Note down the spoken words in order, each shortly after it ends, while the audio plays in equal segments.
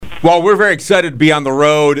Well, we're very excited to be on the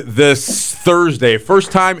road this Thursday.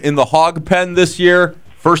 First time in the Hog Pen this year.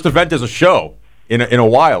 First event as a show in a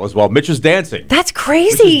while as well. Mitch is dancing. That's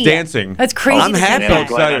crazy. Mitch is dancing. That's crazy. I'm happy. I'm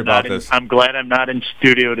excited about this. I'm glad I'm not in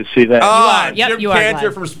studio to see that. Jim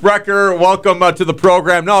Kanter from Sprecher, welcome to the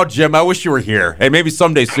program. No, Jim, I wish you were here. Hey, maybe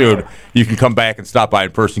someday soon you can come back and stop by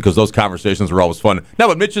in person because those conversations were always fun. No,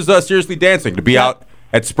 but Mitch is seriously dancing to be out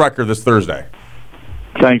at Sprecher this Thursday.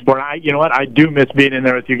 Thanks, Born. You know what? I do miss being in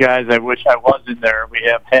there with you guys. I wish I was in there. We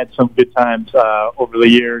have had some good times over the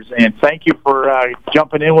years, and thank you for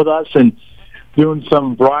jumping in with us and doing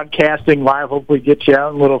some broadcasting live. Hopefully get you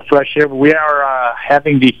out in a little fresh air. But we are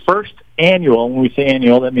having the first annual, when we say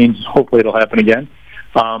annual, that means hopefully it'll happen again,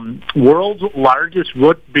 world's largest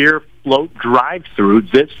root beer float drive-thru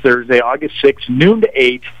this Thursday, August 6th, noon to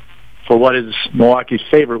 8, for what is Milwaukee's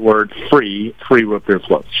favorite word, free root beer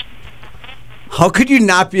floats. How could you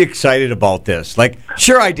not be excited about this? Like,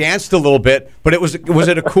 sure, I danced a little bit, but was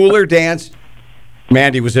it a cooler dance?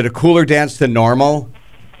 Mandy, was it a cooler dance than normal?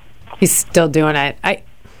 He's still doing it. I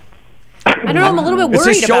don't know. I'm a little bit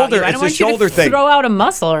worried It's a shoulder. about you. I don't It's a want shoulder you to thing. throw out a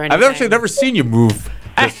muscle or anything. I've actually never seen you move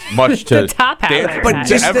this much to The top hat dance. like But that.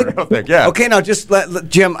 just Ever, I don't think, yeah. Okay, now just let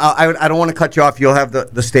Jim, I don't want to cut you off. You'll have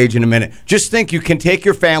the stage in a minute. Just think you can take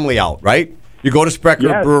your family out, right? You go to Sprecher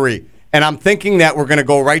Yes. Brewery, and I'm thinking that we're going to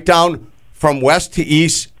go right down from west to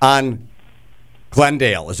east on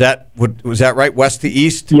Glendale. Was that right? West to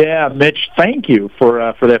east? Yeah, Mitch, thank you for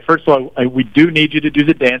that. First of all, we do need you to do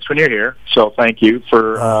the dance when you're here, so thank you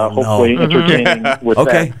for hopefully entertaining with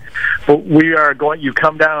that. But we are going, you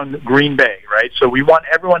come down Green Bay, right? So we want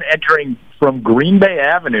everyone entering from Green Bay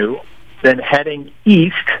Avenue, then heading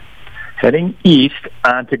east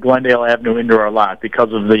onto Glendale Avenue into our lot.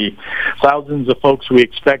 Because of the thousands of folks we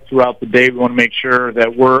expect throughout the day, we want to make sure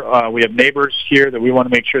that we have neighbors here that we want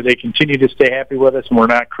to make sure they continue to stay happy with us, and we're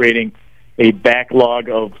not creating a backlog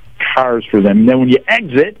of cars for them. And then when you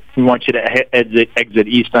exit, we want you to exit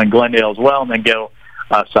east on Glendale as well, and then go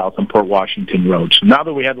south on Port Washington Road. So now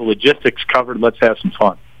that we have the logistics covered, let's have some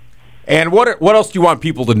fun. And what else do you want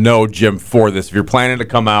people to know, Jim, for this? If you're planning to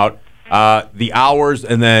come out, the hours,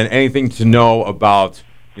 and then anything to know about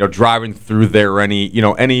driving through there, or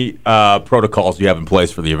any protocols you have in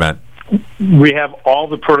place for the event. We have all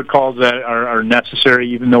the protocols that are necessary.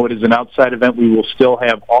 Even though it is an outside event, we will still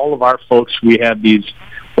have all of our folks. We have these,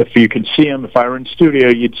 if you could see them, if I were in studio,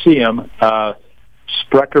 you'd see them,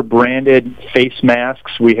 Sprecher branded face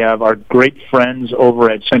masks. We have our great friends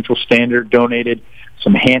over at Central Standard donated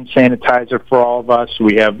some hand sanitizer for all of us.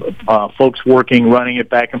 We have folks running it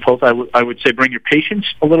back and forth. I would say bring your patience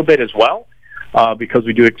a little bit as well, because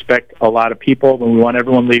we do expect a lot of people, and we want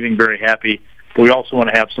everyone leaving very happy. But we also want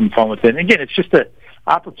to have some fun with it. And again, it's just an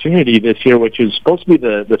opportunity this year, which is supposed to be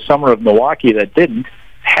the summer of Milwaukee, that didn't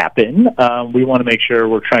happen. We want to make sure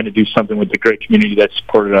we're trying to do something with the great community that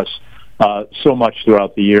supported us so much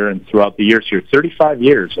throughout the year and throughout the years here. 35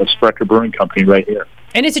 years of Sprecher Brewing Company right here.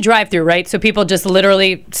 And it's a drive-through, right? So people just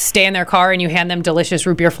literally stay in their car and you hand them delicious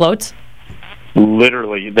root beer floats?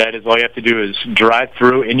 Literally. That is all you have to do is drive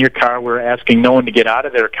through in your car. We're asking no one to get out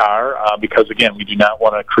of their car because, again, we do not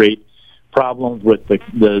want to create problems with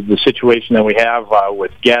the situation that we have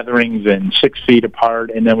with gatherings and 6 feet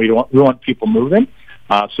apart, and then we want people moving.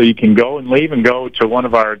 So you can go and leave and go to one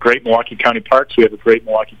of our great Milwaukee County parks. We have a great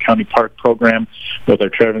Milwaukee County Park program with our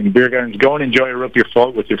traveling beer gardens. Go and enjoy a root beer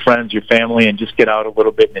float with your friends, your family, and just get out a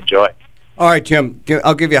little bit and enjoy. All right, Jim,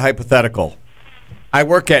 I'll give you a hypothetical. I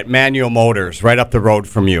work at Manual Motors right up the road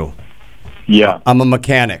from you. Yeah. I'm a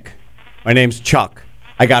mechanic. My name's Chuck.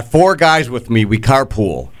 I got 4 guys with me. We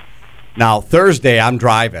carpool. Now, Thursday, I'm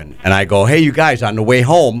driving, and I go, hey, you guys, on the way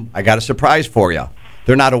home, I got a surprise for you.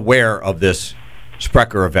 They're not aware of this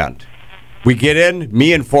Sprecher event. We get in,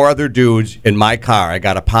 me and 4 other dudes in my car. I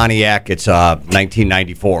got a Pontiac. It's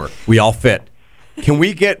 1994. We all fit. Can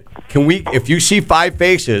we, if you see 5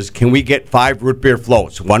 faces, can we get 5 root beer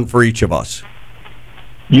floats, 1 for each of us?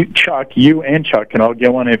 You and Chuck can all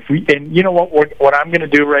get one. And you know what I'm going to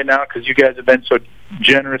do right now, because you guys have been so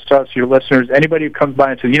generous to us, your listeners, anybody who comes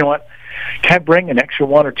by and says, you know what, can I bring an extra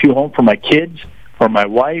 1 or 2 home for my kids or my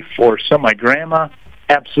wife or my grandma?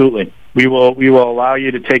 Absolutely. We will allow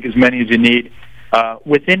you to take as many as you need,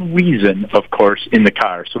 within reason, of course, in the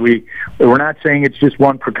car. So we're not saying it's just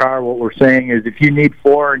 1 per car. What we're saying is if you need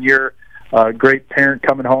 4 and you're a great parent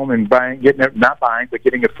coming home and getting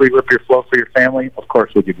a free root beer float for your family, of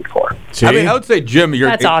course we'll give you 4. See? I mean, I would say, Jim,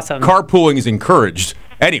 that's awesome. Carpooling is encouraged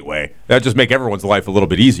anyway. That would just make everyone's life a little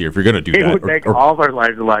bit easier if you're going to do that. It would make all of our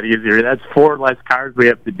lives a lot easier. That's 4 less cars we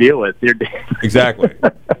have to deal with. Exactly.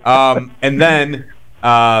 And then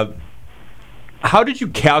how did you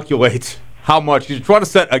calculate how much? You try to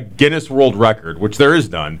set a Guinness World Record, which there is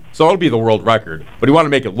none, so it'll be the world record, but you want to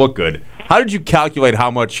make it look good. How did you calculate how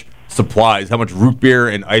much supplies, how much root beer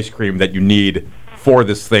and ice cream that you need for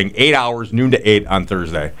this thing? 8 hours, noon to 8 on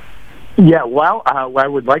Thursday. Yeah, well, I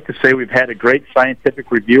would like to say we've had a great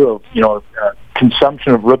scientific review of,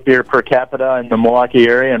 consumption of root beer per capita in the Milwaukee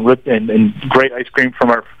area, and great ice cream from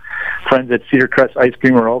our friends at Cedar Crest Ice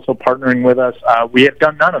Cream are also partnering with us. We have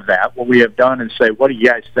done none of that. What we have done is say, what do you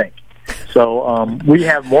guys think? So we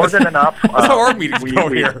have more than enough. That's how our meetings go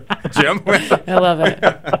here, Jim. I love it.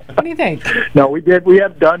 What do you think? No, we did. We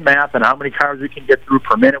have done math on how many cars we can get through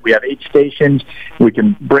per minute. We have 8 stations. We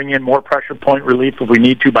can bring in more pressure point relief if we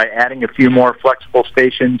need to by adding a few more flexible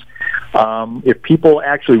stations. If people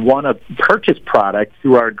actually want to purchase product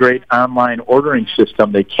through our great online ordering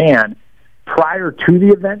system, they can prior to the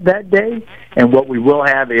event that day. And what we will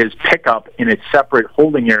have is pickup in a separate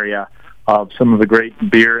holding area of some of the great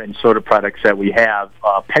beer and soda products that we have.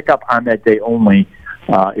 Pick up on that day only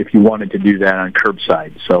if you wanted to do that on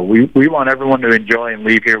curbside. So we want everyone to enjoy and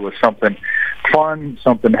leave here with something fun,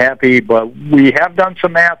 something happy. But we have done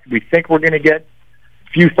some math. We think we're going to get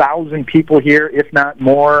a few thousand people here, if not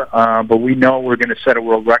more. But we know we're going to set a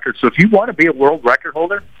world record. So if you want to be a world record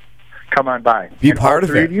holder, come on by. Be part of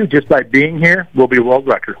it. Three of you, just by being here, will be world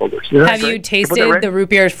record holders. Have you tasted the root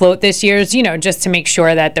beer float this year's, just to make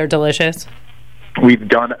sure that they're delicious? We've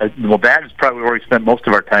done, that is probably where we spend most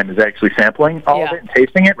of our time, is actually sampling all of it and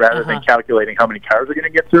tasting it rather than calculating how many cars we're going to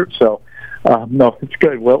get through. So, no, it's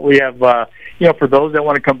good. Well, we have, for those that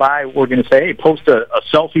want to come by, we're going to say, hey, post a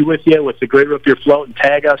selfie with you with the great root beer float and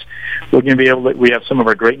tag us. We're going to be able to, we have some of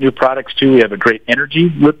our great new products too. We have a great energy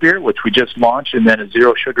root beer, which we just launched, and then a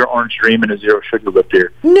zero sugar orange dream and a zero sugar root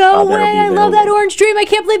beer. No way. I love that orange dream. I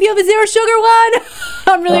can't believe you have a zero sugar one.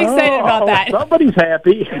 I'm really excited about that. Somebody's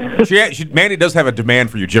happy. Mandy does have a demand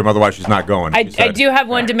for you, Jim. Otherwise, she's not going. I do have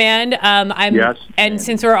one demand. Yes. And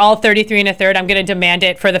since we're all 33 1/3, I'm going to demand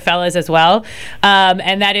it for the fellas as well.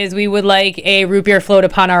 And that is, we would like a root beer float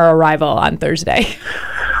upon our arrival on Thursday.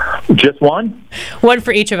 Just one? One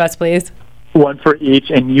for each of us, please. One for each,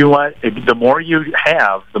 and the more you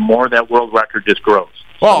have, the more that world record just grows.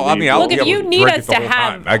 Well, I mean, look, if you need us to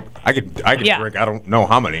have, I could drink. I don't know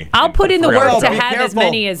how many. I'll put in the work to have as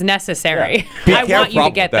many as necessary. I want you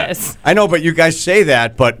to get this. I know, but you guys say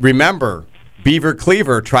that, but remember, Beaver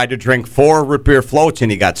Cleaver tried to drink 4 root beer floats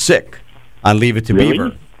and he got sick on Leave It to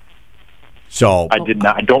Beaver. So I did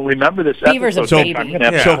not. I don't remember this. Beaver's a baby.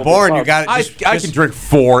 So Born, you got. I can drink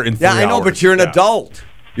 4 in 3 hours. Yeah, I know, but you're an adult.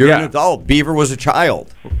 You're an adult. Beaver was a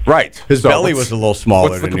child. Right. His belly was a little smaller.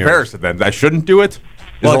 What's the than comparison then? I shouldn't do it.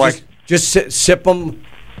 Well, just sip them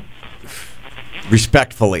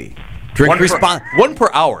respectfully. Drink one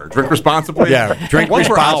per hour. Drink responsibly. Yeah, drink one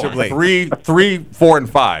responsibly. Per hour. 3, 4, and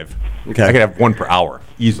 5. Okay. I could have 1 per hour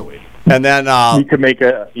easily. And then you could make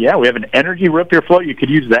we have an energy root beer float. You could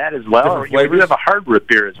use that as well. Or you have a hard root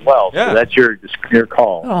beer as well. Yeah. So that's your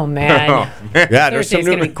call. Oh man. Yeah, there's some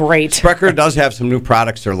new. Gonna be great. Sprecher does have some new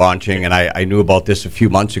products they're launching, and I knew about this a few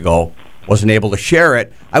months ago. Wasn't able to share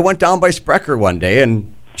it. I went down by Sprecher one day,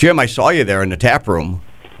 and Jim, I saw you there in the tap room.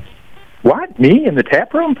 What? Me in the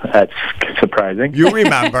tap room? That's surprising. You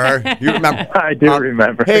remember? I do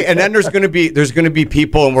remember. Hey, and then there's going to be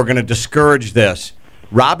people, and we're going to discourage this.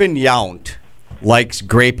 Robin Yount likes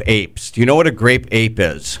grape apes. Do you know what a grape ape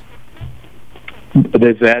is?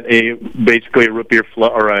 Is that basically a root beer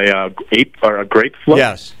float or a ape or a grape float?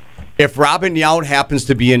 Yes. If Robin Yount happens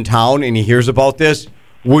to be in town and he hears about this,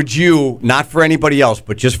 would you, not for anybody else,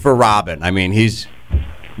 but just for Robin? I mean, he's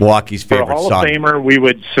Milwaukee's favorite son. For a Hall of Famer, we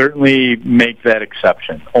would certainly make that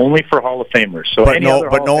exception. Only for Hall of Famers. So but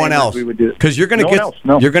no one else. Because you're going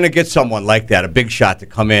to get someone like that, a big shot to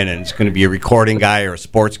come in, and it's going to be a recording guy or a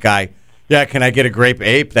sports guy. Yeah, can I get a grape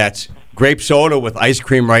ape? That's grape soda with ice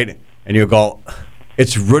cream, right? And you go,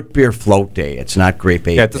 it's root beer float day. It's not grape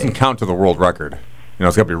ape. Yeah, it doesn't count to the world record.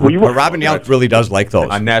 It's got to be root beer. But Robin Yount really does like those.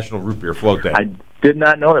 On National Root Beer Float Day. I did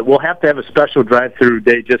not know that. We'll have to have a special drive-through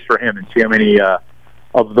day just for him and see how many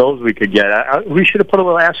of those we could get. We should have put a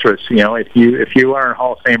little asterisk. If you are a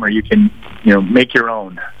Hall of Famer, you can make your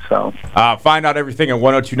own. So find out everything at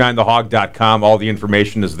 1029thehog.com. All the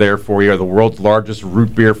information is there for you. The world's largest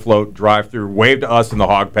root beer float drive-through. Wave to us in the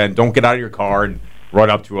Hog Pen. Don't get out of your car and run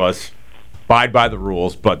up to us. Abide by the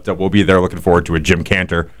rules, but we'll be there. Looking forward to it. Jim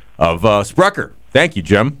Kanter of Sprecher. Thank you,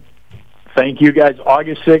 Jim. Thank you, guys.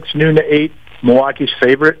 August 6th, noon to 8. Milwaukee's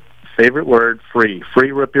favorite word, free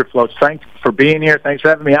root beer floats. Thanks for being here. Thanks for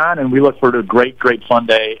having me on, and we look forward to a great fun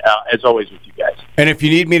day, as always, with you guys. And if you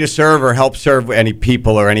need me to serve or help serve any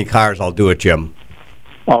people or any cars, I'll do it, Jim.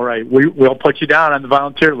 All right. We'll put you down on the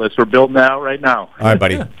volunteer list. We're building that out right now. All right,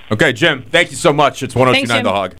 buddy. Okay, Jim, thank you so much. It's 102.9 Thanks, Jim. The Hog.